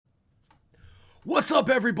What's up,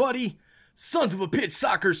 everybody? Sons of a Pitch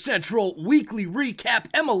Soccer Central weekly recap.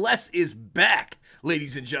 MLS is back,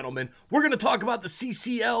 ladies and gentlemen. We're going to talk about the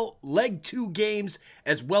CCL Leg 2 games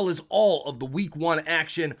as well as all of the Week 1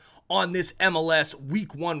 action on this MLS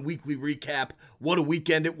Week 1 weekly recap. What a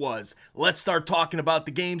weekend it was. Let's start talking about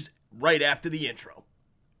the games right after the intro.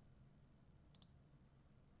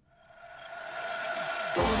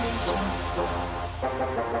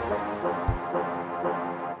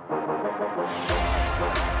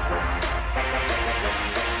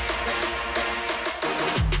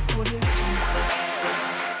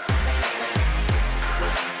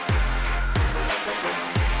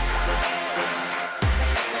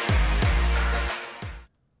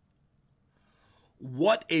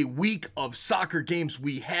 What a week of soccer games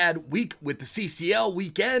we had. Week with the CCL,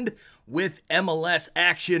 weekend with MLS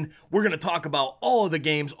action. We're going to talk about all of the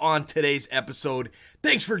games on today's episode.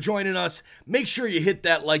 Thanks for joining us. Make sure you hit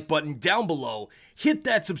that like button down below. Hit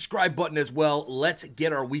that subscribe button as well. Let's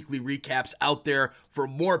get our weekly recaps out there for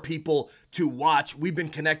more people to watch. We've been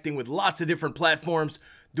connecting with lots of different platforms,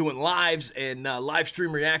 doing lives and live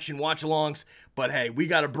stream reaction watch-alongs. But hey, we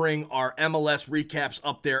got to bring our MLS recaps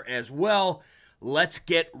up there as well. Let's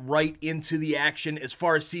get right into the action. As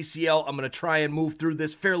far as CCL, I'm going to try and move through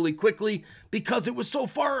this fairly quickly because it was so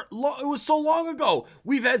long ago.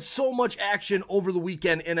 We've had so much action over the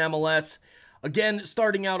weekend in MLS. Again,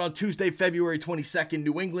 starting out on Tuesday, February 22nd,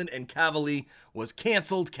 New England and Cavalli was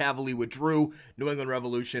canceled. Cavalli withdrew. New England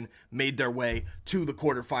Revolution made their way to the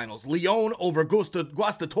quarterfinals. Lyon over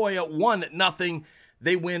Guastatoya 1-0.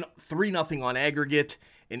 They win 3-0 on aggregate.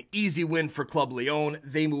 An easy win for Club Lyon.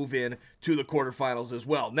 They move in to the quarterfinals as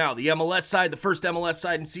well. Now, the MLS side, the first MLS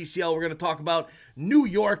side in CCL, we're going to talk about New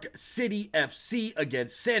York City FC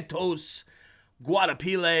against Santos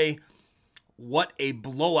Guayaquil. What a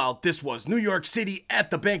blowout this was. New York City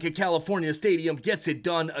at the Bank of California Stadium gets it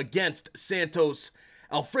done against Santos.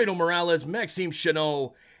 Alfredo Morales, Maxime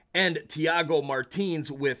Chanot, and Thiago Martins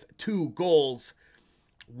with 2 goals.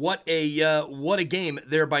 What a game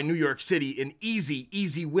there by New York City. An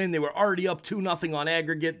easy win. They were already up 2-0 on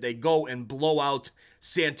aggregate. They go and blow out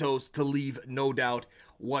Santos to leave no doubt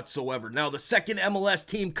whatsoever. Now, the second MLS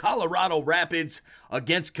team, Colorado Rapids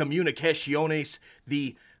against Comunicaciones,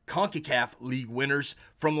 the CONCACAF League winners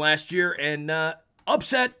from last year. And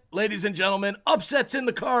upset, ladies and gentlemen, upsets in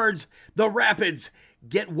the cards. The Rapids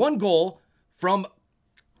get 1 goal from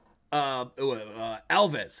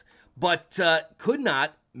Alves, but could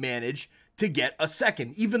not manage to get a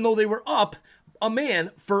second, even though they were up a man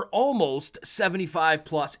for almost 75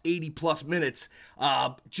 plus 80 plus minutes.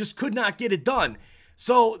 Just could not get it done.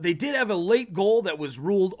 So they did have a late goal that was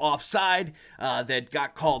ruled offside, that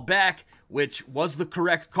got called back, which was the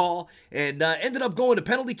correct call, and ended up going to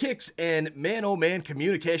penalty kicks. And man, oh man,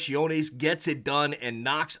 Comunicaciones gets it done and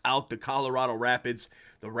knocks out the Colorado Rapids.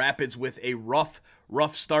 The Rapids with a rough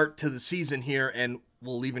start to the season here, and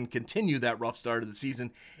we'll even continue that rough start of the season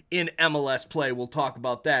in MLS play. We'll talk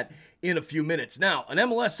about that in a few minutes. Now, an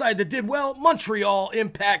MLS side that did well, Montreal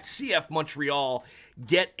Impact, CF Montreal,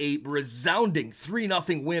 get a resounding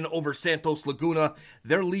 3-0 win over Santos Laguna.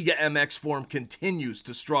 Their Liga MX form continues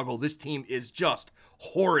to struggle. This team is just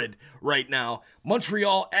horrid right now.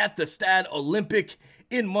 Montreal at the Stade Olympique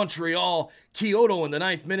in Montreal. Kyoto in the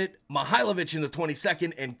 9th minute, Mihailovic in the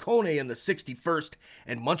 22nd, and Kone in the 61st.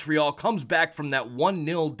 And Montreal comes back from that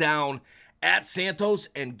 1-0 down at Santos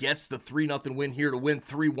and gets the 3-0 win here to win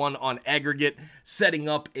 3-1 on aggregate, setting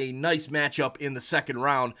up a nice matchup in the second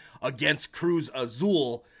round against Cruz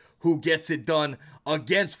Azul, who gets it done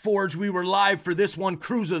against Forge. We were live for this one.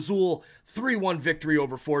 Cruz Azul, 3-1 victory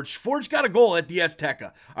over Forge. Forge got a goal at the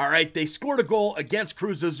Azteca. All right, they scored a goal against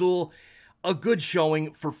Cruz Azul. A good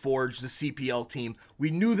showing for Forge, the CPL team. We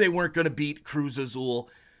knew they weren't going to beat Cruz Azul.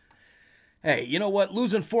 Hey, you know what?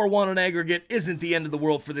 Losing 4-1 on aggregate isn't the end of the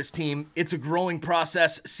world for this team. It's a growing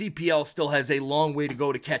process. CPL still has a long way to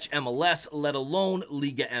go to catch MLS, let alone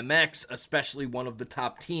Liga MX, especially one of the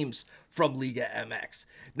top teams from Liga MX.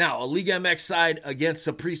 Now, a Liga MX side against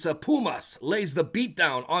Saprissa. Pumas lays the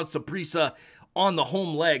beatdown on Saprissa on the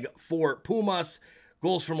home leg for Pumas.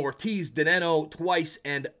 Goals from Ortiz, Dineno twice,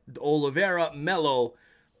 and Oliveira Melo.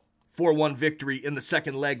 4-1 victory in the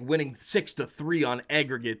second leg, winning 6-3 on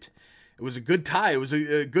aggregate. It was a good tie. It was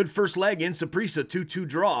a good first leg in Saprissa, 2-2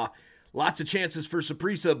 draw. Lots of chances for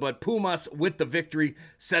Saprissa, but Pumas with the victory,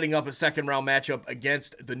 setting up a second round matchup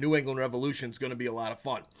against the New England Revolution. Is going to be a lot of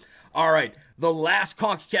fun. All right, the last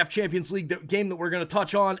CONCACAF Champions League game that we're going to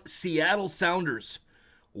touch on, Seattle Sounders.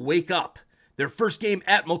 Wake up. Their first game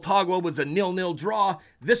at Motagua was a 0-0 draw.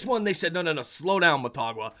 This one, they said, no, slow down,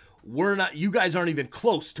 Motagua. You guys aren't even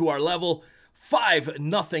close to our level.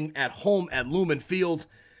 5-0 at home at Lumen Field.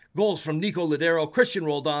 Goals from Nico Ladero, Christian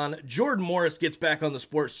Roldan, Jordan Morris gets back on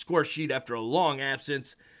the score sheet after a long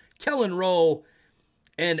absence, Kellen Rowe,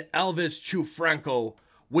 and Alves Chufranco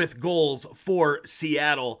with goals for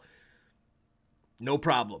Seattle. No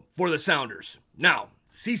problem for the Sounders. Now,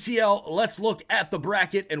 CCL, let's look at the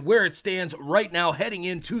bracket and where it stands right now heading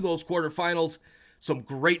into those quarterfinals. Some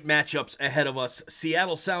great matchups ahead of us.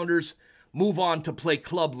 Seattle Sounders move on to play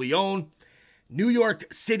Club Leon. New York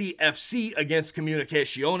City FC against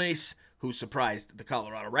Comunicaciones, who surprised the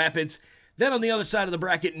Colorado Rapids. Then on the other side of the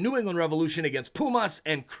bracket, New England Revolution against Pumas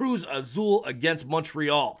and Cruz Azul against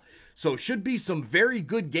Montreal. So should be some very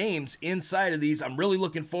good games inside of these. I'm really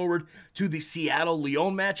looking forward to the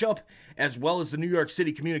Seattle-Leon matchup, as well as the New York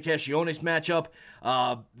City Comunicaciones matchup.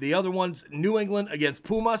 The other ones, New England against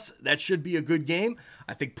Pumas. That should be a good game.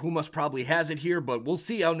 I think Pumas probably has it here, but we'll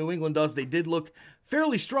see how New England does. They did look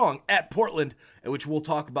fairly strong at Portland, which we'll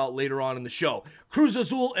talk about later on in the show. Cruz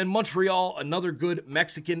Azul and Montreal, another good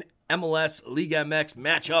Mexican MLS Liga MX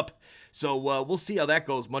matchup. So we'll see how that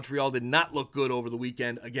goes. Montreal did not look good over the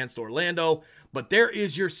weekend against Orlando. But there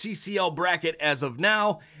is your CCL bracket as of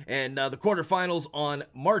now. And the quarterfinals on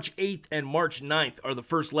March 8th and March 9th are the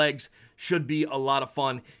first legs. Should be a lot of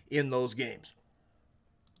fun in those games.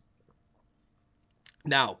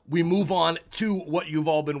 Now, we move on to what you've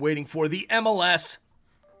all been waiting for, the MLS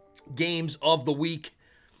games of the week.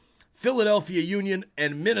 Philadelphia Union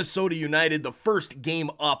and Minnesota United, the first game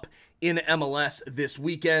up in MLS this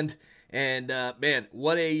weekend. And man,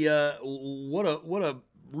 what a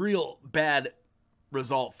real bad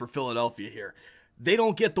result for Philadelphia here. They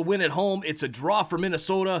don't get the win at home. It's a draw for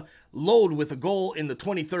Minnesota. Load with a goal in the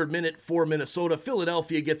 23rd minute for Minnesota.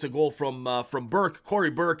 Philadelphia gets a goal from Burke, Corey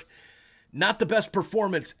Burke. Not the best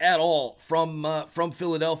performance at all from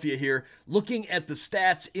Philadelphia here. Looking at the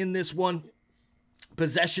stats in this one,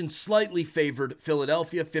 possession slightly favored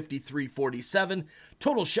Philadelphia, 53-47.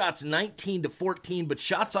 Total shots 19-14, but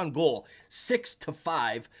shots on goal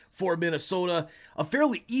 6-5 for Minnesota. A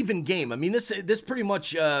fairly even game. I mean, this pretty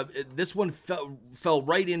much this one fell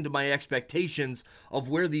right into my expectations of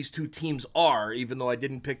where these two teams are, even though I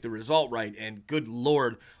didn't pick the result right. And good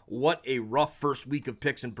Lord, what a rough first week of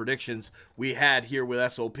picks and predictions we had here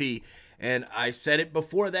with SOP. And I said it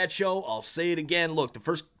before that show. I'll say it again. Look, the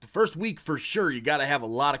first week for sure, you got to have a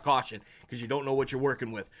lot of caution because you don't know what you're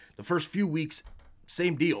working with. The first few weeks,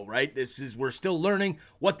 same deal, right? We're still learning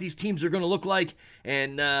what these teams are going to look like.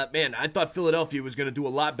 And man, I thought Philadelphia was going to do a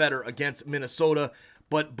lot better against Minnesota.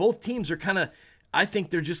 But both teams are kind of, I think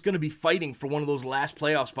they're just going to be fighting for one of those last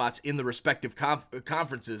playoff spots in the respective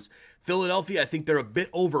conferences. Philadelphia, I think they're a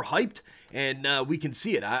bit overhyped, and we can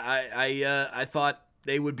see it. I thought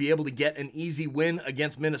they would be able to get an easy win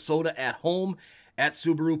against Minnesota at home at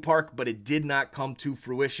Subaru Park, but it did not come to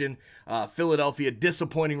fruition. Philadelphia,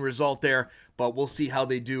 disappointing result there, but we'll see how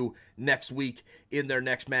they do next week in their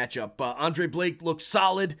next matchup. Andre Blake looked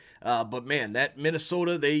solid, but man, that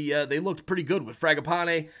Minnesota, they looked pretty good with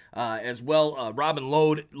Fragapane as well. Robin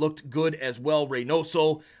Lode looked good as well.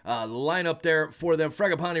 Reynoso, the lineup there for them,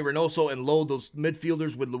 Fragapane, Reynoso, and Lode, those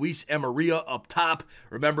midfielders with Luis Amarilla up top.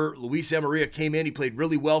 Remember, Luis Amarilla came in, he played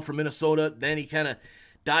really well for Minnesota, then he kind of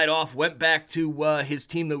died off, went back to his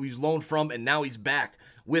team that he was loaned from, and now he's back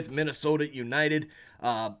with Minnesota United.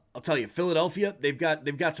 I'll tell you, Philadelphia, they've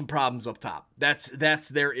got some problems up top. That's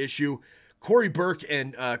their issue. Corey Burke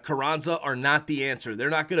and Carranza are not the answer.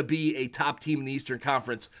 They're not going to be a top team in the Eastern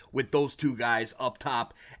Conference with those two guys up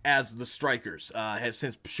top as the strikers,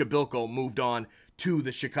 since Shabilko moved on to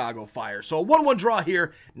the Chicago Fire. So a 1-1 draw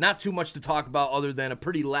here. Not too much to talk about other than a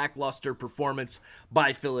pretty lackluster performance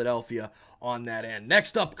by Philadelphia on that end.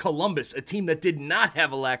 Next up, Columbus, a team that did not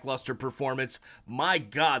have a lackluster performance. My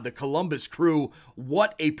God, the Columbus Crew,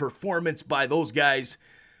 what a performance by those guys.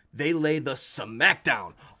 They lay the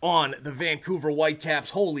smackdown on the Vancouver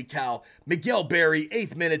Whitecaps. Holy cow. Miguel Berry,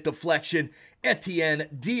 8th minute deflection. Etienne,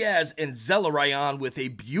 Diaz, and Zelarayan with a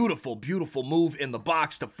beautiful, beautiful move in the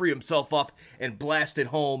box to free himself up and blast it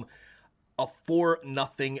home. A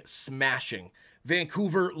 4-0 smashing.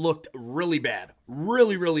 Vancouver looked really bad,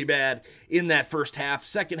 really bad in that first half.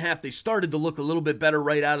 Second half, they started to look a little bit better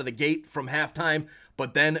right out of the gate from halftime,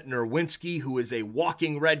 but then Nerwinski, who is a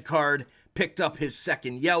walking red card, picked up his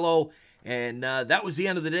second yellow, and that was the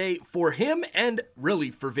end of the day for him and really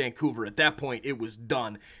for Vancouver. At that point, it was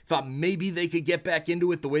done. Thought maybe they could get back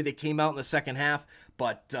into it the way they came out in the second half,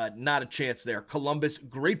 but not a chance there. Columbus,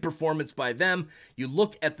 great performance by them. You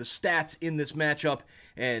look at the stats in this matchup,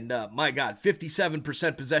 and my God,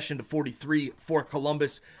 57% possession to 43 for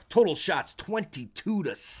Columbus. Total shots,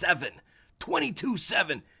 22-7.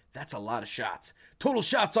 22-7. That's a lot of shots. Total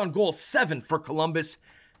shots on goal, 7 for Columbus.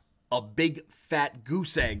 A big fat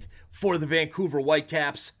goose egg for the Vancouver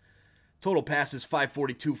Whitecaps. Total passes,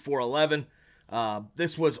 542, 411.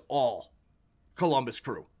 This was all Columbus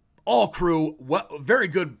crew. All crew.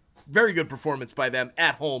 Very good performance by them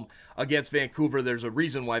at home against Vancouver. There's a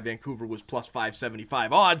reason why Vancouver was plus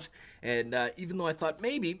 575 odds. And even though I thought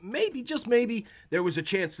maybe, just maybe, there was a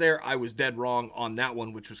chance there, I was dead wrong on that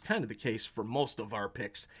one, which was kind of the case for most of our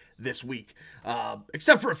picks this week.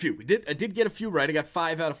 Except for a few. I did get a few right. I got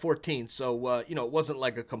 5 out of 14. So, it wasn't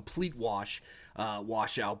like a complete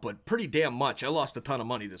washout, but pretty damn much. I lost a ton of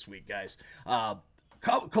money this week, guys.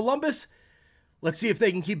 Columbus, let's see if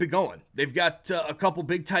they can keep it going. They've got a couple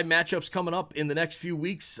big-time matchups coming up in the next few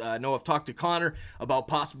weeks. I know I've talked to Connor about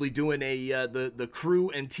possibly doing the Crew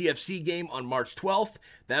and TFC game on March 12th.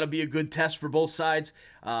 That'll be a good test for both sides.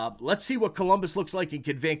 Let's see what Columbus looks like, and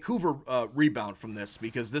can Vancouver rebound from this,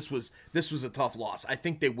 because this was a tough loss. I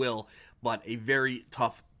think they will, but a very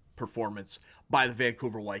tough performance by the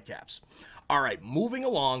Vancouver Whitecaps. All right, moving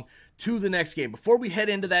along to the next game. Before we head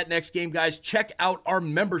into that next game, guys, check out our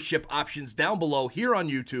membership options down below here on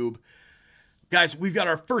YouTube. Guys, we've got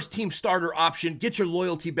our first team starter option. Get your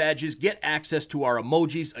loyalty badges. Get access to our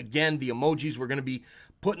emojis. Again, the emojis, we're going to be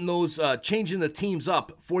putting those, changing the teams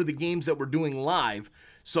up for the games that we're doing live.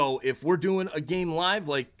 So if we're doing a game live,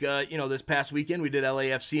 like, this past weekend, we did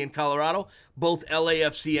LAFC and Colorado, both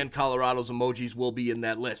LAFC and Colorado's emojis will be in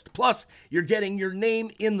that list. Plus, you're getting your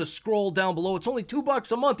name in the scroll down below. It's only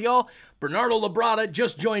 $2 a month, y'all. Bernardo Labrada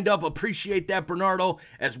just joined up. Appreciate that, Bernardo.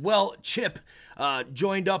 As well, Chip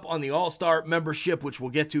joined up on the All-Star membership, which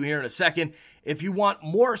we'll get to here in a second. If you want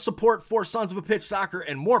more support for Sons of a Pitch Soccer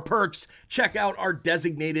and more perks, check out our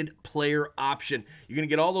designated player option. You're going to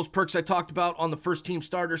get all those perks I talked about on the first team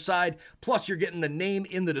starter side, plus you're getting the name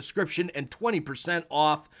in the description and 20%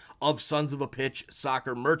 off of Sons of a Pitch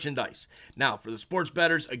Soccer merchandise. Now, for the sports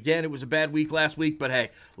bettors, again, it was a bad week last week, but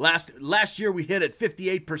hey, last year we hit at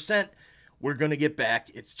 58%. We're going to get back.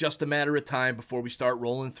 It's just a matter of time before we start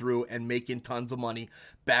rolling through and making tons of money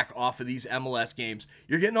back off of these MLS games.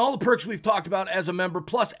 You're getting all the perks we've talked about as a member,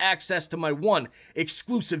 plus access to my one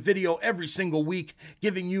exclusive video every single week,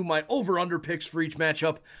 giving you my over-under picks for each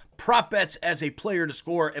matchup, prop bets as a player to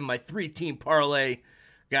score, and my 3-team parlay.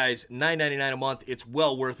 Guys, $9.99 a month. It's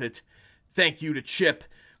well worth it. Thank you to Chip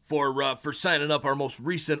for signing up, our most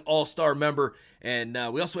recent All-Star member. And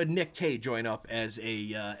we also had Nick K join up as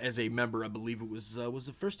a member. I believe it was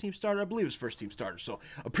the first team starter. I believe it was first team starter. So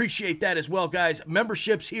appreciate that as well, guys.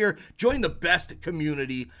 Memberships here. Join the best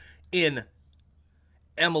community in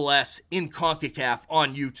MLS, in CONCACAF,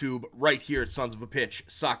 on YouTube, right here at Sons of a Pitch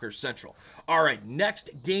Soccer Central. All right, next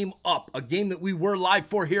game up, a game that we were live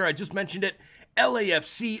for here. I just mentioned it.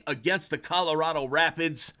 LAFC against the Colorado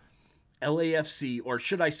Rapids. LAFC, or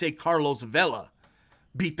should I say Carlos Vela,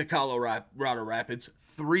 beat the Colorado Rapids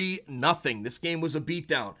 3-0. This game was a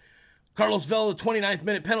beatdown. Carlos Vela, 29th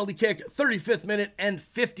minute penalty kick, 35th minute and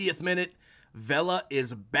 50th minute. Vela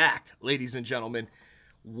is back, ladies and gentlemen.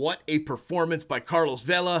 What a performance by Carlos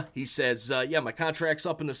Vela. He says, my contract's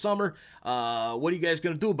up in the summer. What are you guys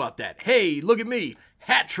going to do about that? Hey, look at me.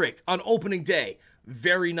 Hat trick on opening day.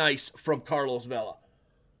 Very nice from Carlos Vela.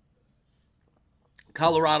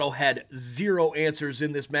 Colorado had zero answers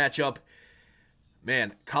in this matchup.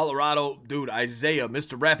 Man, Colorado, dude, Isaiah,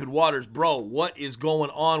 Mr. Rapid Waters, bro, what is going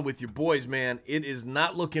on with your boys, man? It is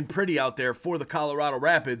not looking pretty out there for the Colorado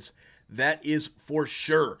Rapids. That is for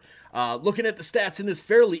sure. Looking at the stats in this,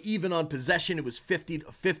 fairly even on possession. It was 50 to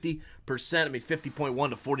 50%. I mean, 50.1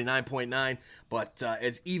 to 49.9. But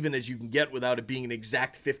as even as you can get without it being an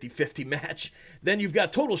exact 50-50 match. Then you've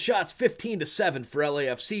got total shots, 15-7 for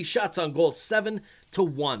LAFC. Shots on goal,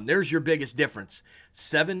 7-1. There's your biggest difference.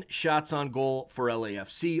 7 shots on goal for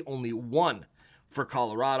LAFC. Only 1 for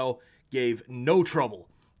Colorado. Gave no trouble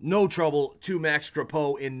to Max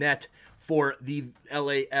Crepeau in net for the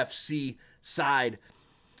LAFC side.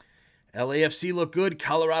 LAFC look good,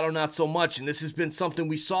 Colorado not so much, and this has been something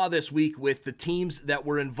we saw this week with the teams that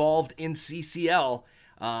were involved in CCL,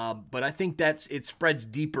 but I think it spreads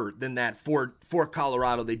deeper than that for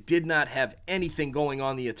Colorado. They did not have anything going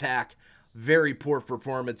on the attack. Very poor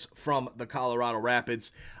performance from the Colorado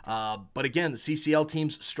Rapids, but again, the CCL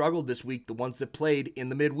teams struggled this week, the ones that played in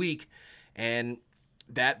the midweek, and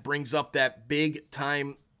that brings up that big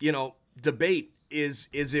time, debate. Is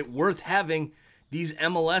it worth having these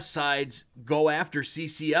MLS sides go after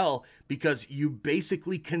CCL, because you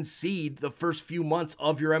basically concede the first few months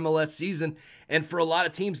of your MLS season, and for a lot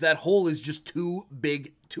of teams that hole is just too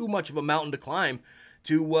big, too much of a mountain to climb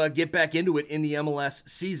to get back into it in the MLS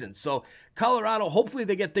season. So Colorado, hopefully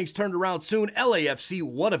they get things turned around soon. LAFC,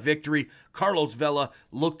 what a victory. Carlos Vela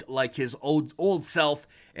looked like his old self,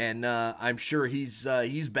 and I'm sure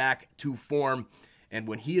he's back to form. And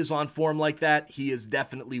when he is on form like that, he is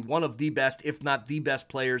definitely one of the best, if not the best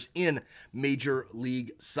players in Major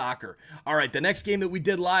League Soccer. All right, the next game that we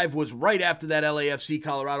did live was right after that LAFC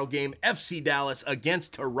Colorado game, FC Dallas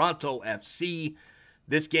against Toronto FC.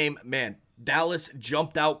 This game, man, Dallas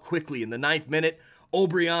jumped out quickly in the 9th minute.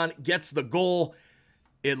 Obrian gets the goal.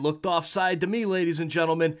 It looked offside to me, ladies and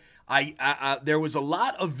gentlemen. There was a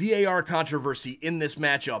lot of VAR controversy in this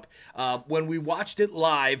matchup. When we watched it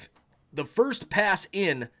live, the first pass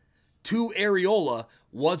in to Areola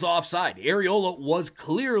was offside. Areola was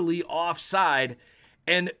clearly offside,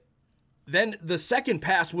 and then the second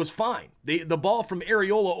pass was fine. The ball from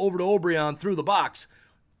Areola over to Obrian through the box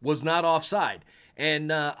was not offside.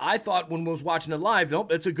 And I thought when I was watching it live,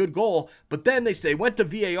 nope, it's a good goal. But then they went to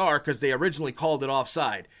VAR because they originally called it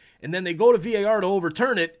offside. And then they go to VAR to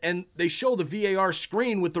overturn it, and they show the VAR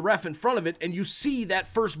screen with the ref in front of it, and you see that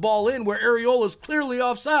first ball in where Areola is clearly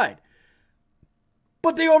offside.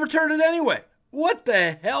 But they overturned it anyway. What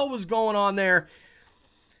the hell was going on there?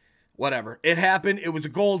 Whatever. It happened. It was a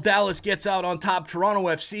goal. Dallas gets out on top. Toronto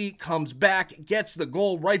FC comes back, gets the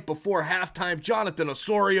goal right before halftime. Jonathan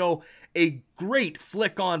Osorio, a great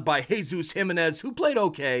flick on by Jesus Jimenez, who played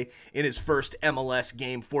okay in his first MLS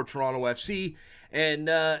game for Toronto FC. And,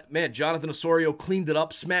 man, Jonathan Osorio cleaned it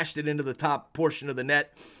up, smashed it into the top portion of the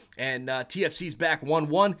net. And TFC's back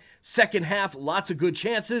 1-1. Second half, lots of good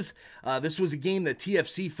chances. This was a game that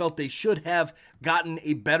TFC felt they should have gotten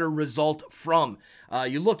a better result from.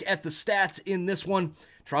 You look at the stats in this one.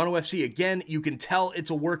 Toronto FC, again, you can tell it's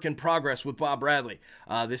a work in progress with Bob Bradley.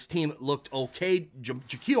 This team looked okay.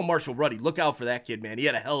 Jaquil Marshall-Ruddy, look out for that kid, man. He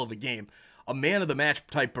had a hell of a game. A man-of-the-match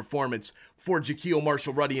type performance for Jaquil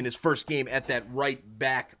Marshall-Ruddy in his first game at that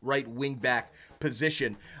right wing back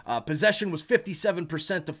position. Possession was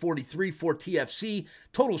 57% to 43 for TFC.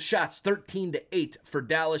 Total shots 13-8 for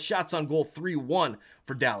Dallas. Shots on goal 3-1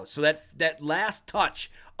 for Dallas. So that last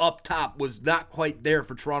touch up top was not quite there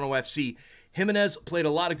for Toronto FC. Jimenez played a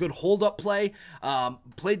lot of good hold-up play,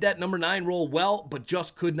 played that number 9 role well, but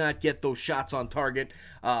just could not get those shots on target.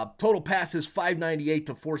 Total passes 598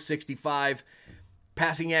 to 465.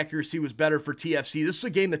 Passing accuracy was better for TFC. This is a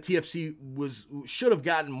game that TFC should have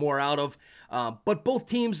gotten more out of, but both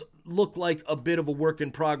teams look like a bit of a work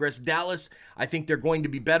in progress. Dallas, I think they're going to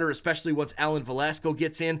be better, especially once Alan Velasco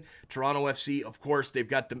gets in. Toronto FC, of course, they've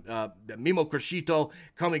got the Mimo Crescito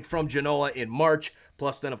coming from Genoa in March,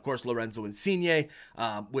 plus then, of course, Lorenzo Insigne,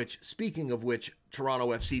 which, speaking of which, Toronto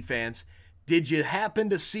FC fans, did you happen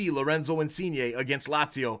to see Lorenzo Insigne against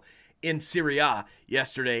Lazio in Serie A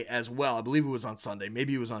yesterday as well? I believe it was on Sunday.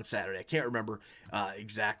 Maybe it was on Saturday. I can't remember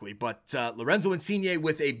exactly. But Lorenzo Insigne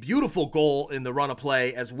with a beautiful goal in the run of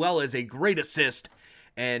play, as well as a great assist.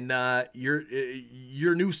 And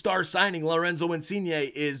your new star signing, Lorenzo Insigne,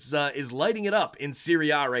 is lighting it up in Serie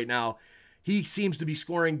A right now. He seems to be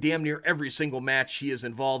scoring damn near every single match he is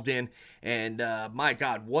involved in. And my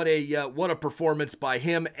God, what a performance by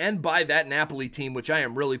him and by that Napoli team, which I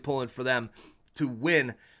am really pulling for them to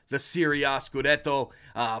win the Serie A Scudetto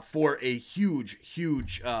for a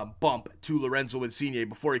huge bump to Lorenzo Insigne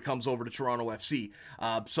before he comes over to Toronto FC.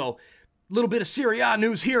 So a little bit of Serie A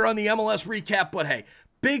news here on the MLS recap, but hey,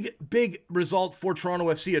 big result for Toronto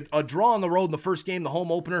FC. A draw on the road in the first game, the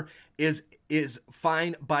home opener, is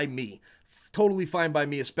fine by me. Totally fine by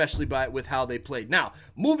me, especially with how they played. Now,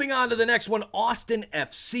 moving on to the next one, Austin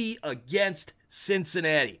FC against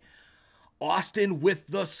Cincinnati. Austin with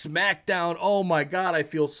the smackdown. Oh my God, I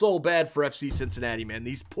feel so bad for FC Cincinnati, man.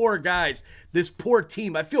 These poor guys, this poor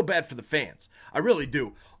team. I feel bad for the fans. I really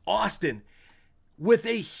do. Austin with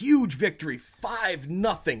a huge victory,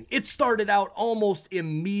 5-0. It started out almost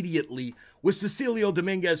immediately with Cecilio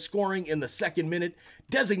Dominguez scoring in the 2nd minute,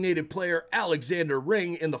 designated player Alexander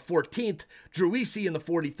Ring in the 14th, Druisi in the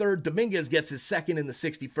 43rd, Dominguez gets his 2nd in the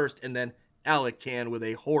 61st, and then Alec Can with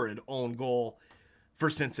a horrid own goal for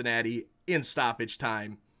Cincinnati in stoppage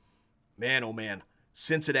time. Man, oh man,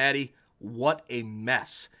 Cincinnati, what a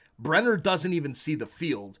mess. Brenner doesn't even see the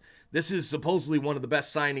field. This is supposedly one of the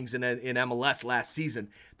best signings in MLS last season.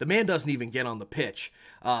 The man doesn't even get on the pitch.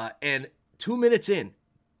 And 2 minutes in,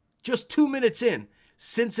 just 2 minutes in,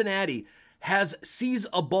 Cincinnati sees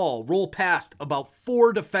a ball roll past about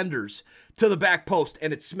 4 defenders to the back post,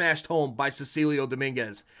 and it's smashed home by Cecilio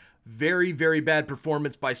Dominguez. Very, very bad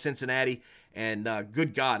performance by Cincinnati. And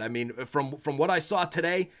good God, I mean, from what I saw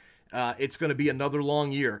today, it's going to be another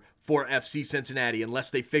long year for FC Cincinnati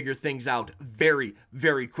unless they figure things out very,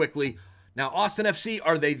 very quickly. Now, Austin FC,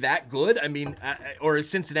 are they that good? I mean, or is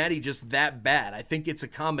Cincinnati just that bad? I think it's a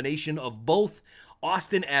combination of both.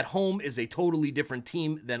 Austin at home is a totally different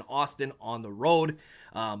team than Austin on the road.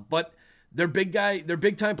 But their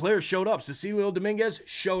big-time players showed up. Cecilio Dominguez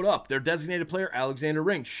showed up. Their designated player, Alexander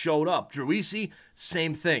Ring, showed up. Druisi,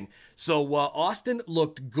 same thing. So Austin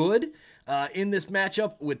looked good in this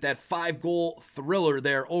matchup with that 5-goal thriller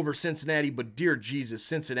there over Cincinnati. But dear Jesus,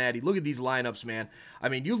 Cincinnati, look at these lineups, man. I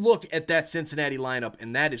mean, you look at that Cincinnati lineup,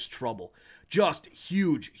 and that is trouble. Just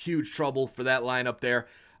huge, huge trouble for that lineup there.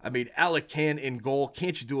 I mean, Alec Can in goal.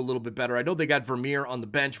 Can't you do a little bit better? I know they got Vermeer on the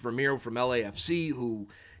bench. Vermeer from LAFC, who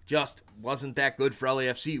just wasn't that good for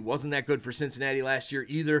LAFC. Wasn't that good for Cincinnati last year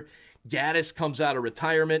either. Gaddis comes out of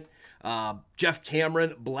retirement. Jeff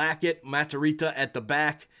Cameron, Blackett, Matarrita at the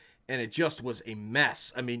back. And it just was a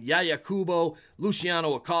mess. I mean, Yaya Kubo,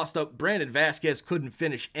 Luciano Acosta, Brandon Vasquez couldn't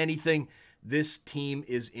finish anything. This team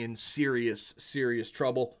is in serious, serious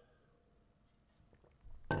trouble.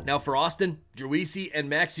 Now for Austin, Druisi and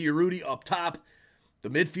Maxi Urruti up top. The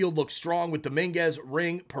midfield looks strong with Dominguez,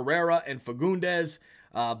 Ring, Pereira, and Fagundes.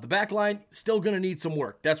 The back line still going to need some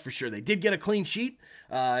work, that's for sure. They did get a clean sheet.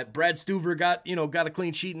 Brad Stuver got a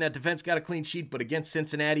clean sheet, and that defense got a clean sheet, but against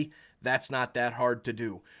Cincinnati, that's not that hard to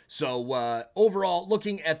do. So overall,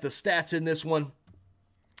 looking at the stats in this one,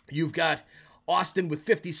 you've got Austin with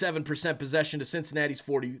 57% possession to Cincinnati's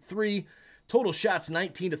 43%. Total shots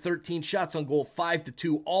 19-13, shots on goal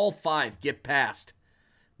 5-2. All 5 get past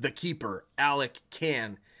the keeper, Alec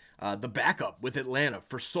Can, the backup with Atlanta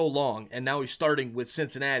for so long, and now he's starting with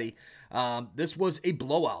Cincinnati. This was a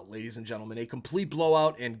blowout, ladies and gentlemen, a complete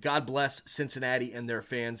blowout, and God bless Cincinnati and their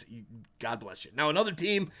fans. God bless you. Now another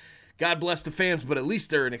team, God bless the fans, but at least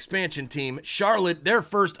they're an expansion team. Charlotte, their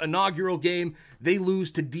first inaugural game, they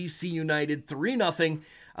lose to DC United 3-0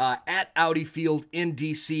 at Audi Field in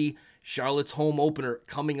DC. Charlotte's home opener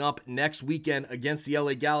coming up next weekend against the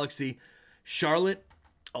LA Galaxy. Charlotte,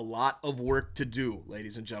 a lot of work to do,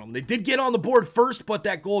 ladies and gentlemen. They did get on the board first, but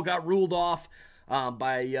that goal got ruled off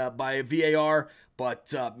by VAR.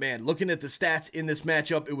 But, man, looking at the stats in this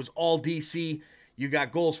matchup, it was all DC. You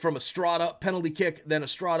got goals from Estrada, penalty kick, then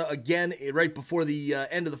Estrada again right before the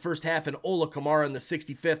end of the first half, and Ola Kamara in the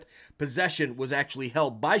 65th. Possession was actually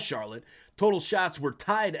held by Charlotte. Total shots were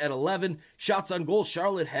tied at 11. Shots on goal,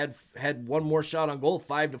 Charlotte had one more shot on goal,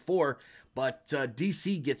 5-4, but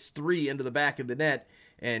DC gets 3 into the back of the net,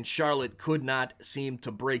 and Charlotte could not seem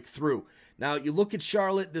to break through. Now, you look at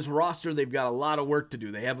Charlotte, this roster, they've got a lot of work to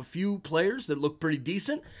do. They have a few players that look pretty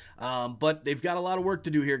decent, but they've got a lot of work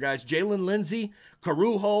to do here, guys. Jalen Lindsay,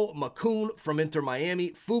 Carujo, Macoun from Inter Miami,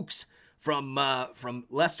 Fuchs from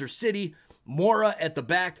Leicester City, Mora at the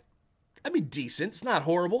back. I mean, decent. It's not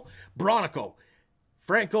horrible. Bronico,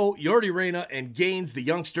 Franco, Yordi Reyna, and Gaines, the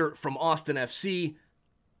youngster from Austin FC.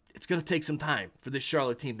 It's going to take some time for this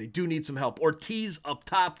Charlotte team. They do need some help. Ortiz up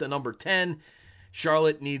top, the number 10.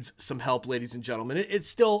 Charlotte needs some help, ladies and gentlemen. It's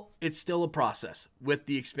still a process with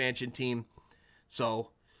the expansion team.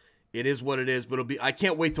 So it is what it is, but I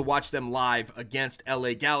can't wait to watch them live against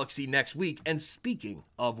LA Galaxy next week. And speaking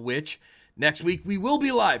of which, next week we will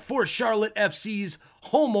be live for Charlotte FC's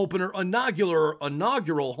home opener,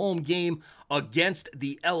 inaugural home game against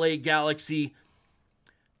the LA Galaxy.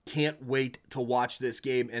 Can't wait to watch this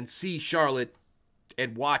game and see Charlotte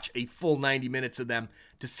and watch a full 90 minutes of them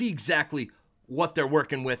to see exactly what they're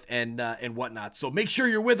working with and whatnot. So make sure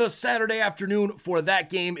you're with us Saturday afternoon for that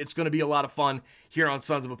game. It's going to be a lot of fun here on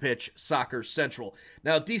Sons of a Pitch Soccer Central.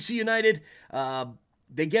 Now, DC United,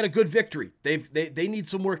 they get a good victory. They need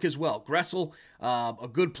some work as well. Gressel, a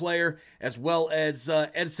good player, as well as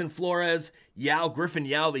Edson Flores, Griffin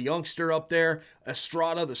Yao, the youngster up there,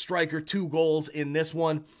 Estrada, the striker, 2 goals in this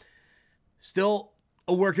one. Still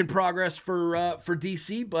a work in progress for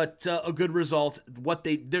DC, but a good result.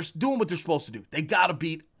 They're doing what they're supposed to do. They got to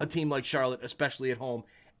beat a team like Charlotte, especially at home,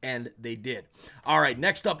 and they did. All right,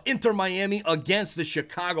 next up, Inter Miami against the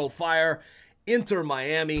Chicago Fire. Inter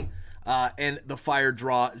Miami and the Fire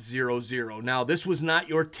draw 0-0. Now, this was not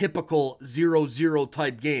your typical 0-0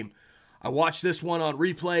 type game. I watched this one on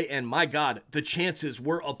replay, and my God, the chances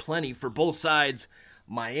were aplenty for both sides.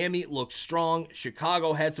 Miami looked strong.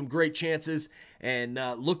 Chicago had some great chances. And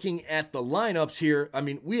looking at the lineups here, I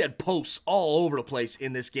mean, we had posts all over the place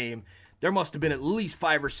in this game. There must have been at least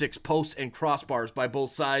 5 or 6 posts and crossbars by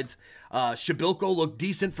both sides. Shabilko looked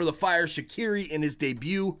decent for the Fire. Shaqiri in his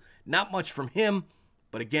debut, not much from him.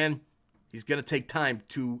 But again, He's going to take time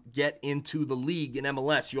to get into the league in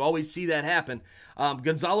MLS. You always see that happen.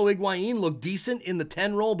 Gonzalo Higuain looked decent in the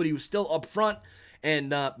 10 role, but he was still up front.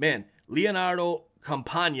 And, Leonardo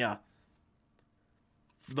Campagna,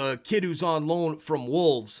 the kid who's on loan from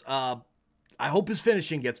Wolves, I hope his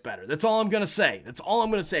finishing gets better. That's all I'm going to say.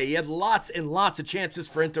 He had lots and lots of chances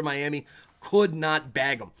for Inter Miami. Could not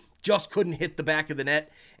bag them. Just couldn't hit the back of the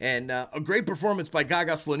net. And a great performance by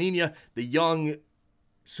Gaga Slonina, the young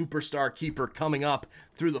superstar keeper coming up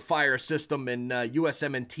through the Fire system and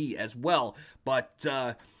USMNT as well. But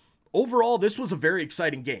overall, this was a very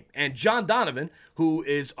exciting game. And John Donovan, who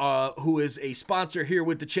is a sponsor here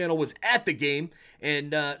with the channel, was at the game.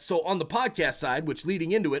 And so on the podcast side, which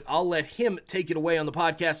leading into it, I'll let him take it away on the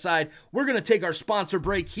podcast side. We're going to take our sponsor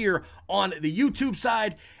break here on the YouTube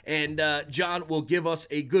side. And John will give us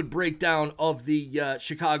a good breakdown of the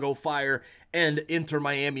Chicago Fire and Inter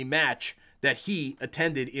Miami match that he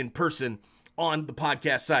attended in person on the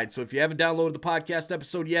podcast side. So if you haven't downloaded the podcast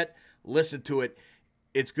episode yet, listen to it.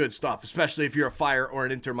 It's good stuff, especially if you're a Fire or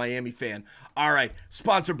an Inter Miami fan. All right,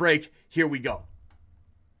 sponsor break. Here we go.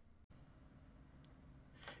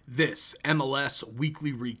 This MLS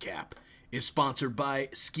Weekly Recap is sponsored by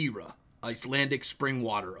Skira, Icelandic spring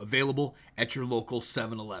water, available at your local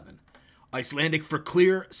 7-Eleven. Icelandic for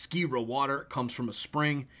clear, Skira water comes from a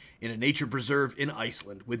spring in a nature preserve in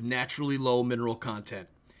Iceland with naturally low mineral content.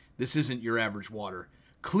 This isn't your average water.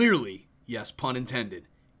 Clearly, yes, pun intended,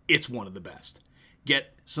 it's one of the best.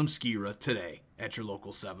 Get some Skira today at your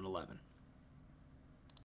local 7-Eleven.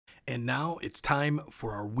 And now it's time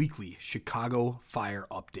for our weekly Chicago Fire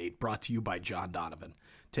update, brought to you by John Donovan.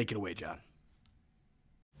 Take it away, John.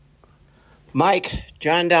 Mike,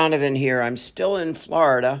 John Donovan here. I'm still in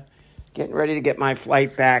Florida, getting ready to get my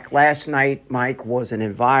flight back. Last night, Mike, was an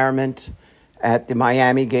environment at the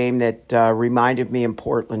Miami game that reminded me in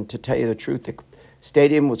Portland. To tell you the truth, the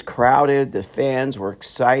stadium was crowded. The fans were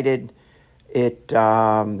excited.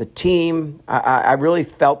 The team, I really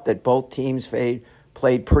felt that both teams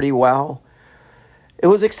played pretty well. It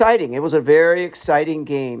was exciting. It was a very exciting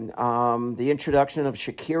game. The introduction of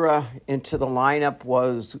Shakira into the lineup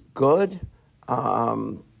was good.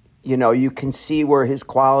 You can see where his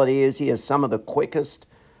quality is. He has some of the quickest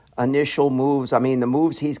initial moves. I mean, the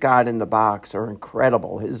moves he's got in the box are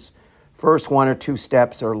incredible. His first one or two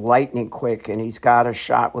steps are lightning quick, and he's got a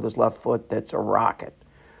shot with his left foot that's a rocket.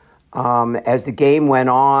 As the game went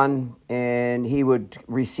on and he would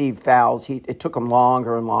receive fouls, it took him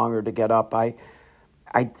longer and longer to get up. I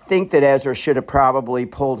think that Ezra should have probably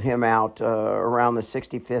pulled him out around the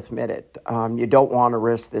 65th minute. You don't want to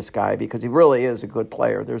risk this guy because he really is a good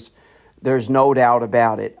player. There's no doubt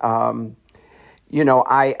about it. The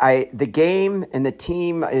game and the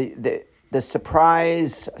team, the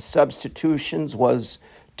surprise substitutions was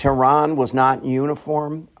Tehran was not in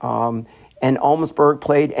uniform. And Olmsberg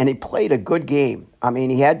played, and he played a good game. I mean,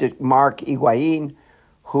 he had to mark Higuain,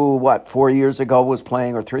 who, 4 years ago was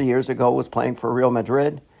playing, or 3 years ago was playing for Real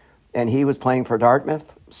Madrid, and he was playing for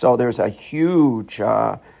Dartmouth. So there's a huge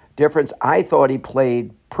difference. I thought he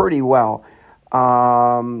played pretty well.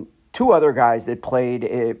 Two other guys that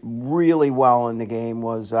played really well in the game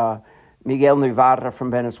was Miguel Navarra from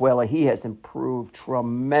Venezuela. He has improved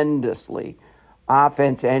tremendously,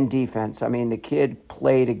 offense and defense. I mean, the kid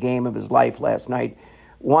played a game of his life last night.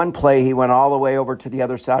 One play, he went all the way over to the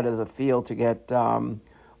other side of the field to get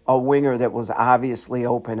a winger that was obviously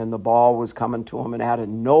open, and the ball was coming to him, and out of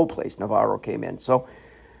no place, Navarro came in. So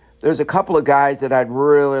there's a couple of guys that I'd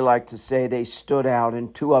really like to say they stood out,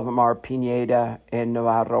 and two of them are Pineda and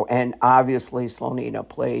Navarro, and obviously Slonina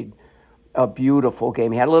played a beautiful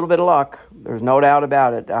game. He had a little bit of luck. There's no doubt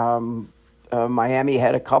about it. Miami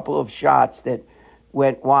had a couple of shots that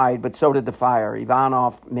went wide, but so did the Fire.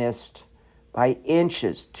 Ivanov missed by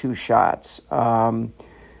inches 2 shots.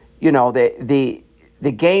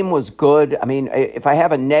 The game was good. I mean, if I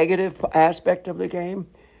have a negative aspect of the game,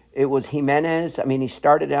 it was Jimenez. I mean, he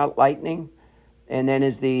started out lightning, and then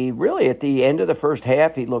at the end of the first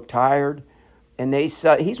half, he looked tired. And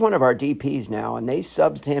he's one of our DPs now, and they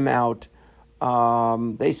subbed him out.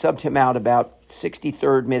 They subbed him out about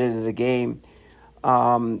 63rd minute of the game.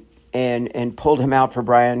 And pulled him out for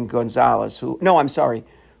Brian Gonzalez,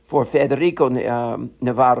 for Federico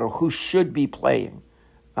Navarro, who should be playing.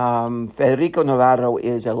 Federico Navarro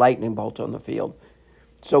is a lightning bolt on the field.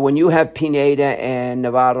 So when you have Pineda and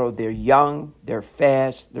Navarro, they're young, they're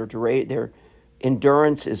fast, their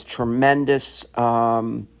endurance is tremendous. It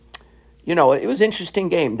was an interesting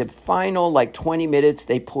game. The final 20 minutes,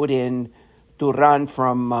 they put in Duran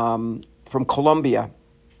from Colombia.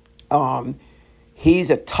 He's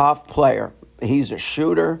a tough player. He's a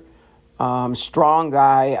shooter. Strong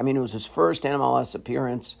guy. I mean, it was his first MLS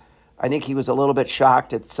appearance. I think he was a little bit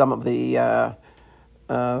shocked at some of the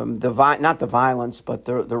not the violence, but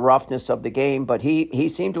the roughness of the game. But he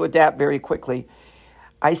seemed to adapt very quickly.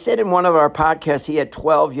 I said in one of our podcasts he had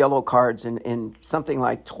 12 yellow cards in something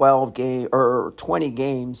like 20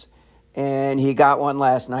 games, and he got one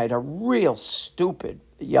last night, a real stupid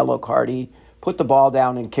yellow card. He put the ball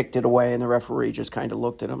down and kicked it away, and the referee just kind of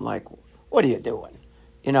looked at him like, what are you doing?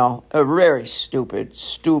 You know, a very stupid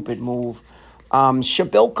move.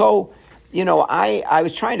 Shabilko, you know, I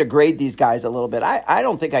was trying to grade these guys a little bit. I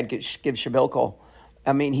don't think I'd give Shabilko.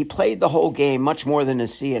 I mean, he played the whole game, much more than a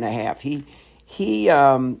C&a-half. He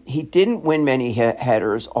didn't win many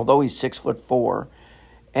headers, although he's 6'4",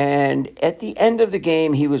 and at the end of the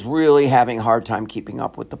game, he was really having a hard time keeping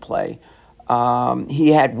up with the play.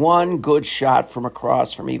 He had one good shot from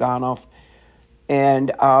across from Ivanov,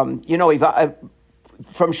 and you know,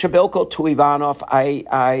 from Shabilko to Ivanov,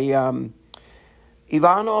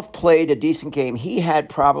 Ivanov played a decent game. He had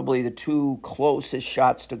probably the two closest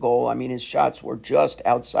shots to goal. I mean, his shots were just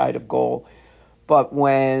outside of goal. But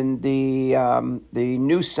when the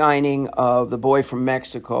new signing of the boy from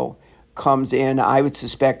Mexico comes in, I would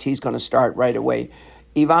suspect he's going to start right away.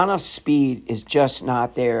 Ivanov's speed is just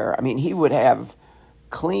not there. I mean, he would have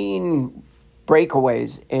clean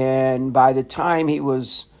breakaways, and by the time he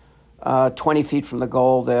was 20 feet from the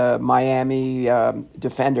goal, the Miami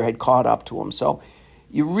defender had caught up to him. So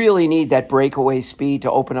you really need that breakaway speed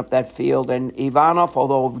to open up that field. And Ivanov,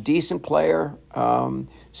 although a decent player,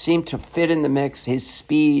 seemed to fit in the mix. His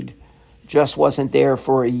speed just wasn't there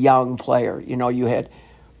for a young player. You know, you had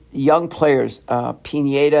young players,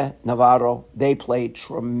 Pineda, Navarro, they played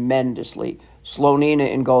tremendously. Slonina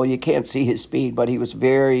in goal, you can't see his speed, but he's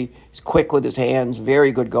quick with his hands,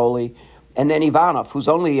 very good goalie. And then Ivanov, who's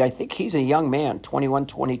only, I think he's a young man, 21,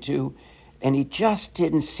 22, and he just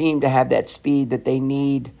didn't seem to have that speed that they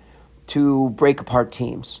need to break apart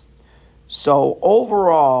teams. So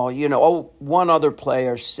overall, you know, one other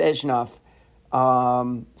player, Sejnov,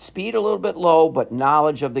 speed a little bit low, but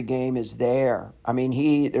knowledge of the game is there. I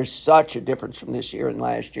mean, there's such a difference from this year and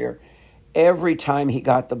last year. Every time he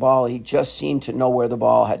got the ball, he just seemed to know where the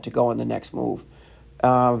ball had to go in the next move.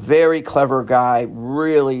 Very clever guy,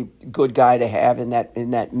 really good guy to have in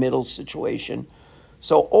that middle situation.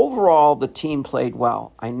 So overall, the team played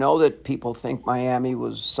well. I know that people think Miami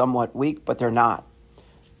was somewhat weak, but they're not.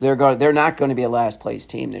 They're not going to be a last place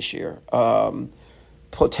team this year.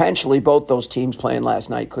 Potentially, both those teams playing last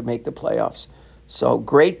night could make the playoffs. So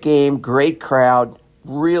great game, great crowd,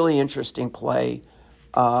 really interesting play.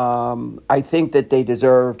 I think that they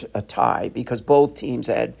deserved a tie because both teams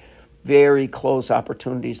had very close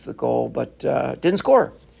opportunities to the goal, but didn't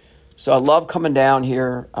score. So I love coming down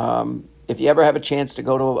here. If you ever have a chance to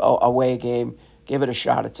go to a away game, give it a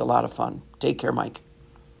shot. It's a lot of fun. Take care, Mike.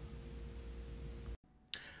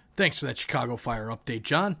 Thanks for that Chicago Fire update,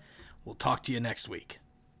 John. We'll talk to you next week.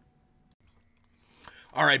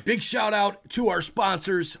 All right, big shout out to our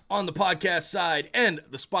sponsors on the podcast side and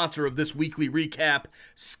the sponsor of this weekly recap,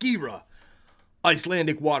 Skira.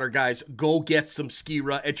 Icelandic water, guys. Go get some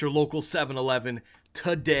Skira at your local 7-Eleven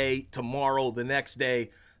today, tomorrow, the next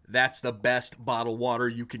day. That's the best bottled water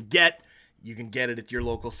you can get. You can get it at your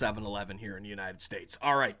local 7-Eleven here in the United States.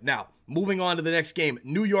 All right, now, moving on to the next game.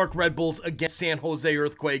 New York Red Bulls against San Jose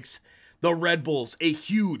Earthquakes. The Red Bulls, a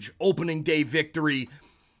huge opening day victory.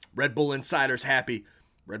 Red Bull insiders happy.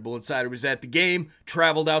 Red Bull Insider was at the game,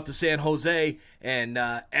 traveled out to San Jose, and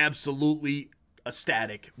absolutely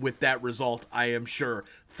ecstatic with that result, I am sure.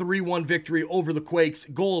 3-1 victory over the Quakes.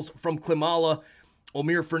 Goals from Klimala,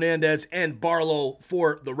 Omir Fernandez, and Barlow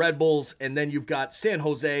for the Red Bulls. And then you've got San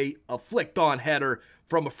Jose, a flicked-on header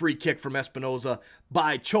from a free kick from Espinoza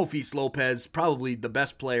by Chofis Lopez, probably the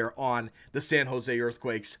best player on the San Jose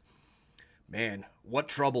Earthquakes. Man, what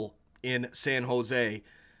trouble in San Jose.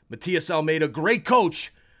 Matias Almeida, great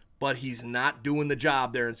coach, but he's not doing the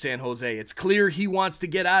job there in San Jose. It's clear he wants to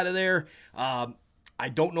get out of there. I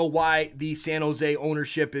don't know why the San Jose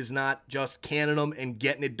ownership is not just canning him and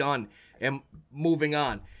getting it done and moving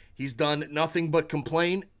on. He's done nothing but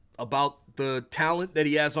complain about the talent that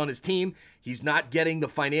he has on his team. He's not getting the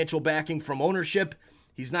financial backing from ownership.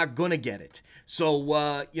 He's not going to get it.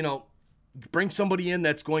 So, bring somebody in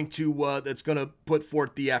that's going to put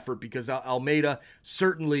forth the effort, because Almeida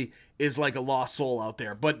certainly is like a lost soul out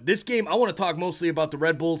there. But this game, I want to talk mostly about the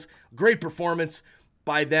Red Bulls. Great performance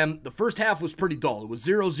by them. The first half was pretty dull. It was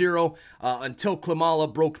 0-0 until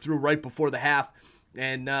Klimala broke through right before the half.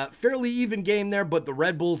 And fairly even game there, but the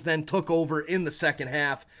Red Bulls then took over in the second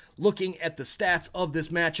half. Looking at the stats of this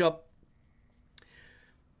matchup,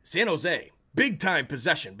 San Jose, big time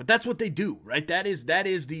possession, but that's what they do, right? That is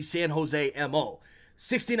the San Jose MO.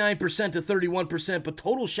 69% to 31%, but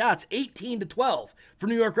total shots 18 to 12 for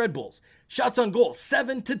New York Red Bulls. Shots on goal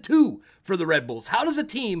 7 to 2 for the Red Bulls. How does a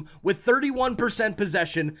team with 31%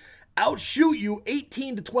 possession outshoot you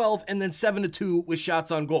 18 to 12 and then 7 to 2 with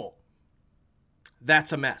shots on goal?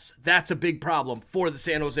 That's a mess. That's a big problem for the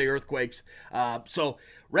San Jose Earthquakes. So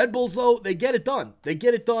Red Bulls, though, they get it done.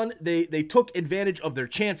 They took advantage of their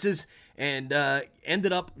chances and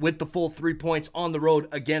ended up with the full 3 points on the road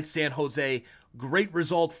against San Jose. Great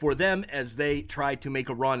result for them as they try to make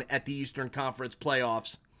a run at the Eastern Conference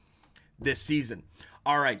playoffs this season.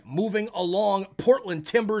 All right, moving along, Portland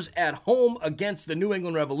Timbers at home against the New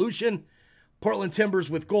England Revolution. Portland Timbers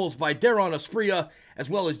with goals by Daron Asprilla as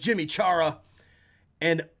well as Jimmy Chara.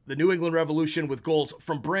 And the New England Revolution with goals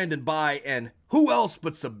from Brandon Bai and who else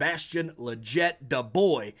but Sebastian Lletget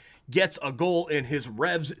Dubois gets a goal in his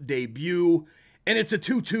Revs debut. And it's a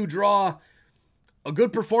 2-2 draw. A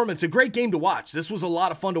good performance, a great game to watch. This was a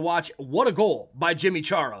lot of fun to watch. What a goal by Jimmy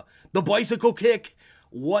Chara. The bicycle kick,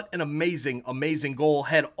 what an amazing, amazing goal.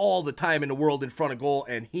 Had all the time in the world in front of goal,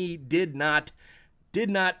 and he did not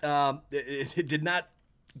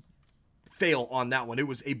fail on that one. It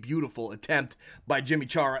was a beautiful attempt by Jimmy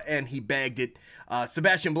Chara, and he bagged it.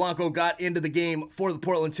 Sebastian Blanco got into the game for the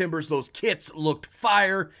Portland Timbers. Those kits looked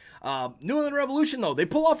fire. New England Revolution, though, they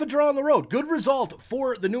pull off a draw on the road. Good result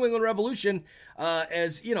for the New England Revolution,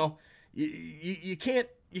 as, you know, you can't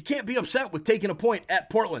be upset with taking a point at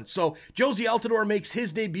Portland. So Josie Altidore makes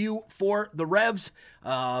his debut for the Revs.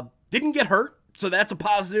 Didn't get hurt, so that's a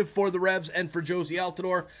positive for the Revs and for Josie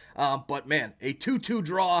Altidore. But, man, a 2-2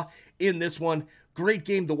 draw in this one. Great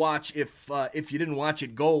game to watch. If you didn't watch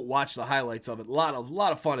it, go watch the highlights of it. A lot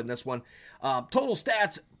of fun in this one. Total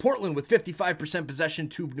stats, Portland with 55% possession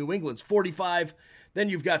to New England's 45%. Then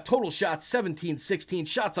you've got total shots 17-16,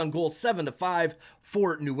 shots on goal 7-5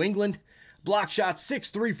 for New England. Block shots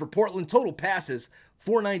 6-3 for Portland. Total passes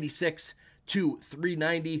 496 to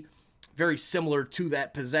 390. Very similar to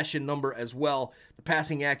that possession number as well. The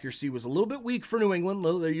passing accuracy was a little bit weak for New England.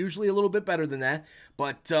 They're usually a little bit better than that.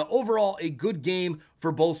 But overall, a good game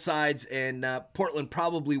for both sides, and Portland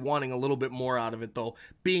probably wanting a little bit more out of it, though,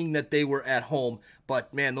 being that they were at home.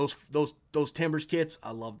 But, man, those Timbers kits,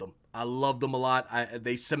 I love them. I love them a lot.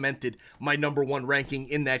 They cemented my number one ranking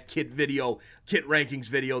in that kit rankings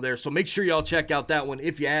video there. So make sure y'all check out that one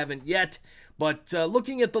if you haven't yet. But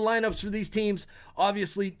looking at the lineups for these teams,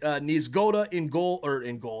 obviously Niezgoda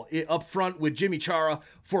up front with Jimmy Chara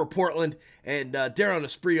for Portland, and Daron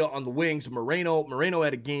Asprilla on the wings. Moreno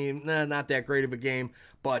had a game, not that great of a game,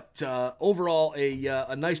 but overall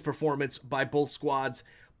a nice performance by both squads.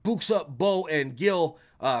 Buxa, Bo, and Gil,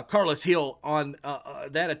 Carlos Gil on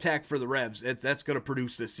that attack for the Revs. That's going to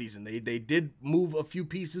produce this season. They did move a few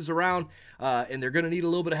pieces around, and they're going to need a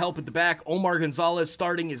little bit of help at the back. Omar Gonzalez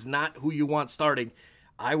starting is not who you want starting.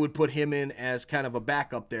 I would put him in as kind of a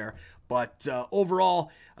backup there. But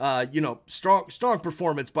overall, strong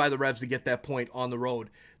performance by the Revs to get that point on the road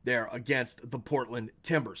there against the Portland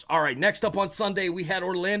Timbers. All right, next up on Sunday, we had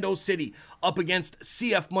Orlando City up against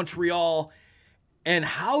CF Montreal. And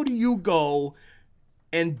how do you go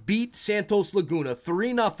and beat Santos Laguna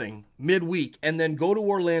 3-0 midweek and then go to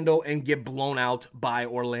Orlando and get blown out by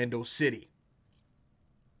Orlando City?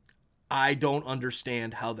 I don't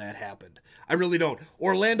understand how that happened. I really don't.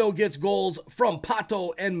 Orlando gets goals from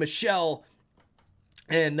Pato and Michel,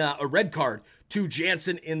 and a red card to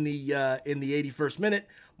Jansen in the 81st minute.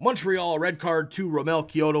 Montreal, a red card to Romel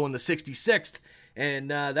Kyoto in the 66th.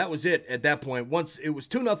 And that was it at that point. Once it was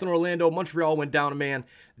 2-0 Orlando, Montreal went down a man.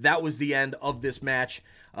 That was the end of this match.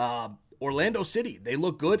 Orlando City, they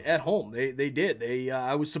look good at home. They did.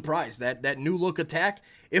 I was surprised that new look attack.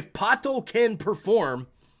 If Pato can perform,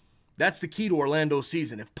 that's the key to Orlando's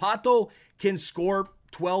season. If Pato can score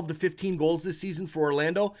 12 to 15 goals this season for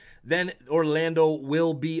Orlando, then Orlando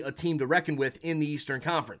will be a team to reckon with in the Eastern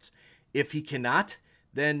Conference. If he cannot,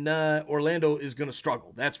 then Orlando is going to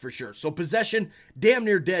struggle. That's for sure. So possession, damn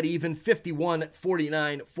near dead even,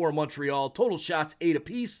 51-49 for Montreal. Total shots, 8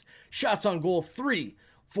 apiece. Shots on goal, 3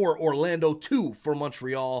 for Orlando, 2 for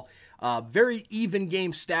Montreal. Very even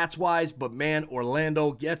game stats-wise, but man,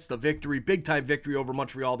 Orlando gets the victory. Big-time victory over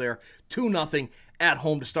Montreal there. 2-0 at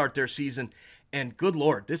home to start their season. And good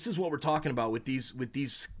Lord, this is what we're talking about with these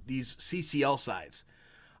CCL sides.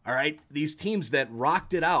 All right? These teams that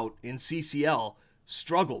rocked it out in CCL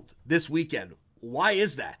struggled this weekend. Why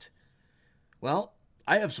is that? Well,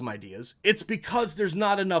 I have some ideas. It's because there's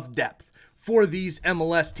not enough depth for these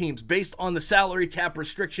MLS teams based on the salary cap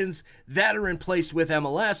restrictions that are in place with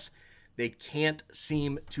MLS. They can't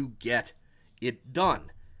seem to get it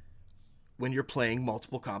done when you're playing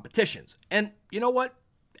multiple competitions. And you know what?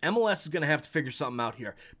 MLS is going to have to figure something out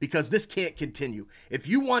here because this can't continue. If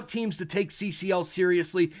you want teams to take CCL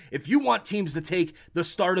seriously, if you want teams to take the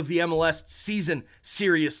start of the MLS season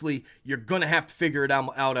seriously, you're going to have to figure it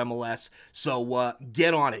out, MLS. So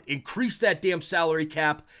get on it. Increase that damn salary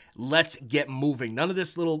cap. Let's get moving. None of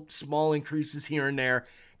this little small increases here and there.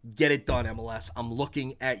 Get it done, MLS. I'm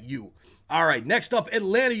looking at you. All right, next up,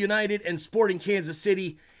 Atlanta United and Sporting Kansas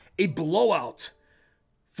City. A blowout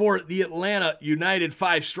for the Atlanta United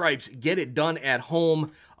Five Stripes. Get it done at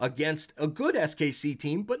home against a good SKC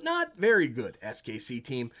team, but not very good SKC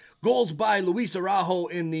team. Goals by Luis Araujo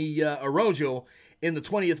in the Araujo in the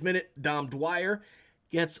 20th minute. Dom Dwyer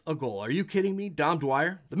gets a goal. Are you kidding me? Dom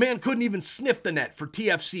Dwyer? The man couldn't even sniff the net for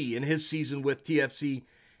TFC in his season with TFC,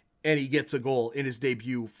 and he gets a goal in his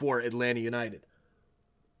debut for Atlanta United.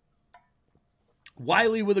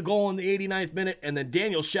 Wiley with a goal in the 89th minute, and then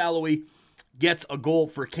Daniel Shallowy gets a goal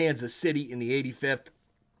for Kansas City in the 85th.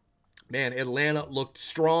 Man, Atlanta looked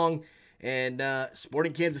strong, and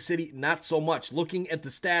Sporting Kansas City, not so much. Looking at the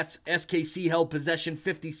stats, SKC held possession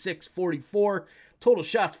 56-44. Total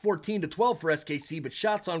shots 14-12 for SKC, but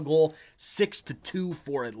shots on goal 6-2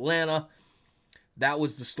 for Atlanta. That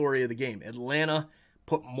was the story of the game. Atlanta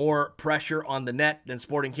put more pressure on the net than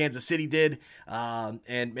Sporting Kansas City did.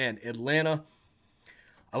 And man, Atlanta,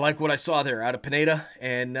 I like what I saw there out of Pineda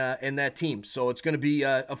and that team. So it's going to be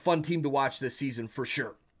a fun team to watch this season for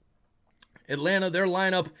sure. Atlanta, their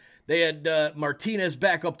lineup, they had Martinez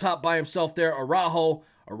back up top by himself there, Araujo,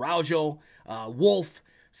 Wolf,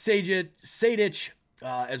 Sadic,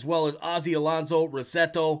 as well as Ozzy Alonso,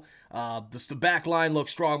 Rossetto. The back line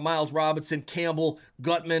looks strong. Miles Robinson, Campbell,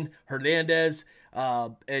 Gutman, Hernandez,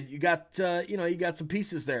 and you got some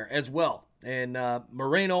pieces there as well. And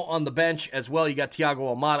Moreno on the bench as well. You got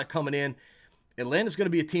Thiago Almada coming in. Atlanta's going to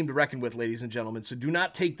be a team to reckon with, ladies and gentlemen, so do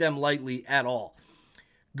not take them lightly at all.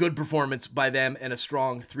 Good performance by them and a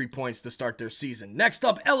strong 3 points to start their season. Next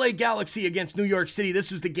up, LA Galaxy against New York City. This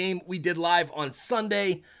was the game we did live on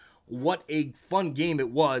Sunday. What a fun game it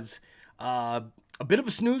was. A bit of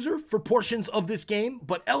a snoozer for portions of this game,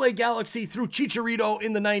 but LA Galaxy through Chicharito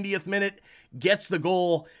in the 90th minute gets the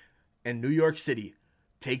goal, and New York City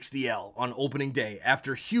takes the L on opening day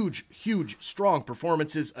after huge, strong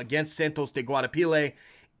performances against Santos de Guayaquil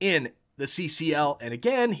in the CCL. And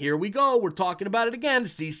again, here we go. We're talking about it again. The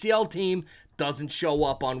CCL team doesn't show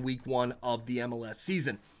up on week 1 of the MLS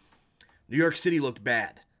season. New York City looked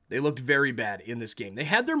bad. They looked very bad in this game. They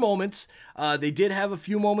had their moments. They did have a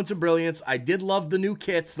few moments of brilliance. I did love the new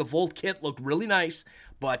kits. The Volt kit looked really nice,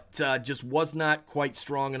 but just was not quite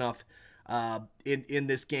strong enough in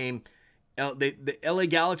this game. The LA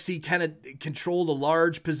Galaxy kind of controlled a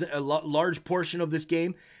large portion of this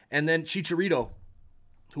game, and then Chicharito.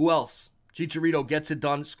 Who else? Chicharito gets it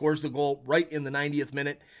done, scores the goal right in the 90th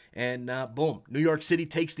minute, and boom, New York City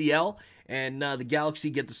takes the L, and the Galaxy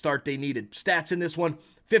get the start they needed. Stats in this one: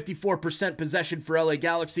 54% possession for LA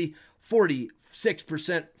Galaxy, 54%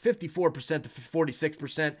 to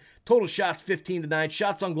 46%. Total shots 15-9.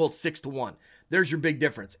 Shots on goal 6-1. There's your big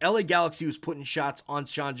difference. LA Galaxy was putting shots on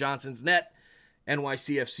Sean Johnson's net.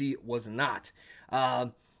 NYCFC was not.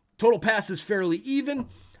 Total passes fairly even.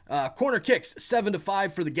 Corner kicks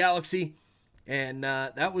 7-5 for the Galaxy. And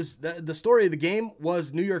that was the story of the game.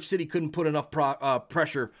 Was New York City couldn't put enough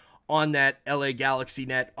pressure on that LA Galaxy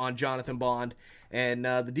net on Jonathan Bond. And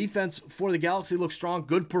the defense for the Galaxy looks strong.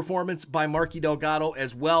 Good performance by Marky Delgado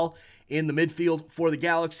as well in the midfield for the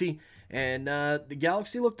Galaxy. And the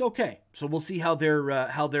Galaxy looked okay. So we'll see how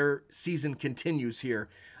their season continues here,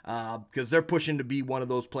 because they're pushing to be one of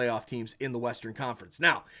those playoff teams in the Western Conference.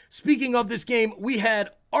 Now, speaking of this game, we had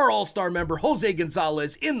our All-Star member, Jose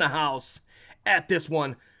Gonzalez, in the house at this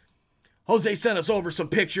one. Jose sent us over some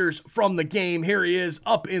pictures from the game. Here he is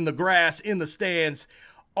up in the grass in the stands.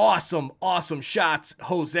 Awesome shots,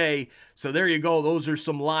 Jose. So there you go. Those are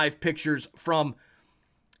some live pictures from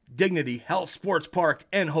Dignity Health Sports Park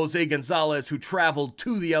and Jose Gonzalez, who traveled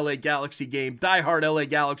to the LA Galaxy game. Diehard LA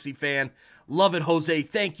Galaxy fan. Love it, Jose.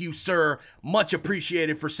 Thank you, sir. Much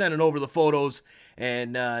appreciated for sending over the photos.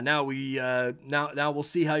 And now we'll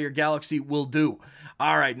see how your Galaxy will do.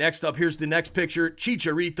 All right, next up, here's the next picture.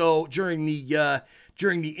 Chicharito during the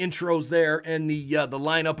intros there and the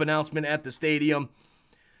lineup announcement at the stadium.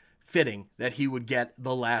 Fitting that he would get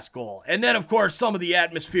the last goal. And then, of course, some of the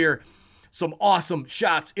atmosphere some awesome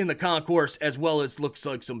shots in the concourse, as well as looks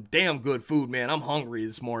like some damn good food, man. I'm hungry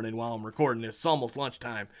this morning while I'm recording this. It's almost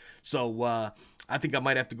lunchtime. So I think I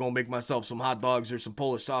might have to go make myself some hot dogs or some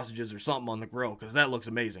Polish sausages or something on the grill, because that looks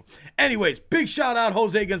amazing. Anyways, big shout out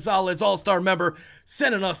Jose Gonzalez, all-star member,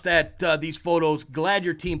 sending us these photos. Glad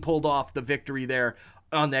your team pulled off the victory there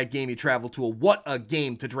on that game you traveled to. What a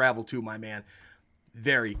game to travel to, my man.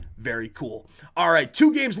 Very, very cool. All right,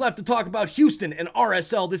 2 games left to talk about. Houston and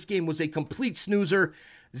RSL. This game was a complete snoozer.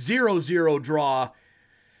 0-0 draw.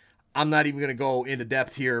 I'm not even going to go into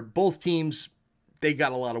depth here. Both teams, they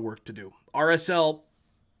got a lot of work to do. RSL,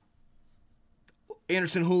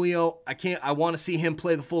 Anderson Julio, I want to see him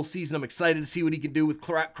play the full season. I'm excited to see what he can do with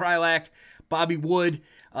Krylak, Bobby Wood,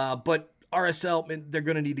 but RSL, man, they're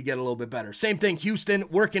going to need to get a little bit better. Same thing, Houston,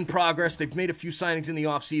 work in progress. They've made a few signings in the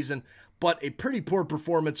offseason, but a pretty poor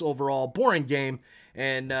performance overall. Boring game.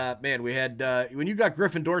 And, man, we had, when you got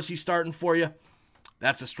Griffin Dorsey starting for you,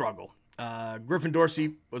 that's a struggle. Griffin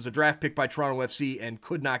Dorsey was a draft pick by Toronto FC and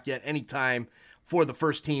could not get any time for the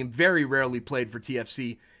first team. Very rarely played for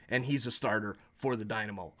TFC, and he's a starter for the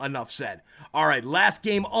Dynamo. Enough said. All right, last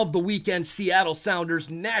game of the weekend, Seattle Sounders,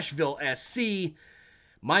 Nashville SC.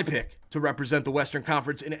 My pick to represent the Western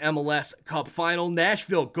Conference in MLS Cup Final.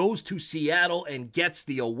 Nashville goes to Seattle and gets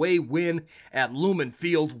the away win at Lumen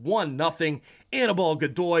Field, 1-0. Anibal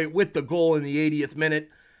Godoy with the goal in the 80th minute.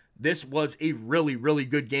 This was a really, really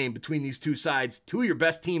good game between these two sides. Two of your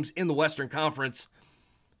best teams in the Western Conference.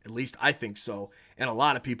 At least I think so, and a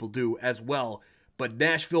lot of people do as well. But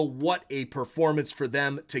Nashville, what a performance for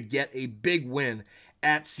them to get a big win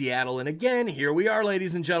at Seattle. And again, here we are,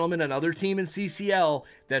 ladies and gentlemen, another team in CCL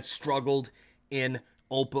that struggled in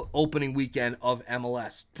opening weekend of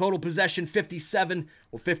MLS. Total possession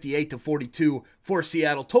 58-42 for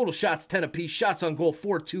Seattle. Total shots 10 apiece. Shots on goal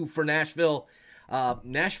 4-2 for Nashville.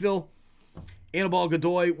 Nashville, Anibal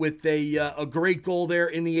Godoy with a great goal there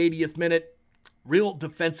in the 80th minute. Real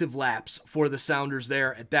defensive lapse for the Sounders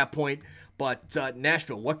there at that point. But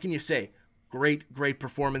Nashville, what can you say? Great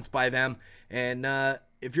performance by them. And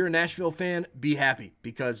if you're a Nashville fan, be happy,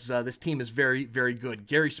 because this team is very, very good.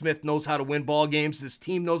 Gary Smith knows how to win ball games. This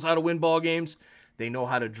team knows how to win ball games. They know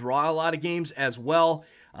how to draw a lot of games as well.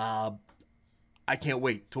 I can't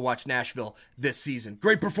wait to watch Nashville this season.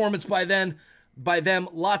 Great performance by them.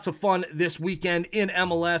 Lots of fun this weekend in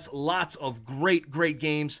MLS. Lots of great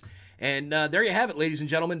games. And there you have it, ladies and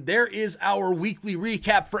gentlemen. There is our weekly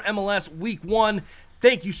recap for MLS Week 1.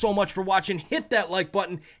 Thank you so much for watching. Hit that like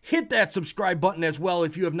button. Hit that subscribe button as well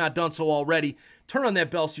if you have not done so already. Turn on that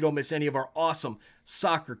bell so you don't miss any of our awesome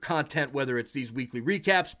soccer content, whether it's these weekly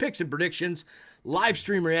recaps, picks and predictions, live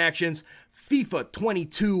stream reactions, FIFA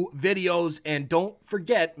 22 videos. And don't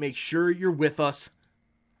forget, make sure you're with us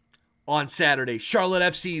on Saturday. Charlotte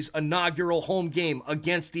FC's inaugural home game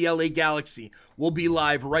against the LA Galaxy will be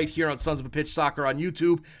live right here on Sons of a Pitch Soccer on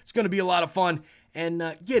YouTube. It's going to be a lot of fun.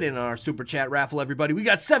 And get in on our Super Chat raffle, everybody. We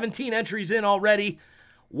got 17 entries in already.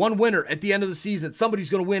 One winner at the end of the season. Somebody's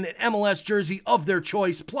going to win an MLS jersey of their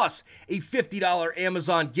choice, plus a $50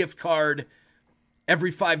 Amazon gift card.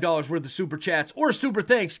 Every $5 worth of Super Chats or Super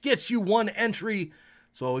Thanks gets you one entry.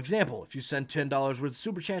 So, example, if you send $10 worth of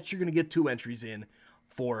Super Chats, you're going to get 2 entries in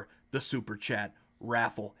for the Super Chat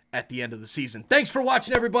raffle at the end of the season. Thanks for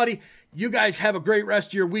watching, everybody. You guys have a great rest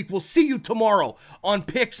of your week. We'll see you tomorrow on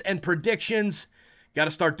Picks and Predictions. Got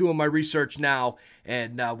to start doing my research now,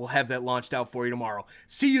 and we'll have that launched out for you tomorrow.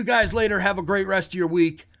 See you guys later. Have a great rest of your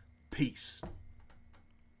week. Peace.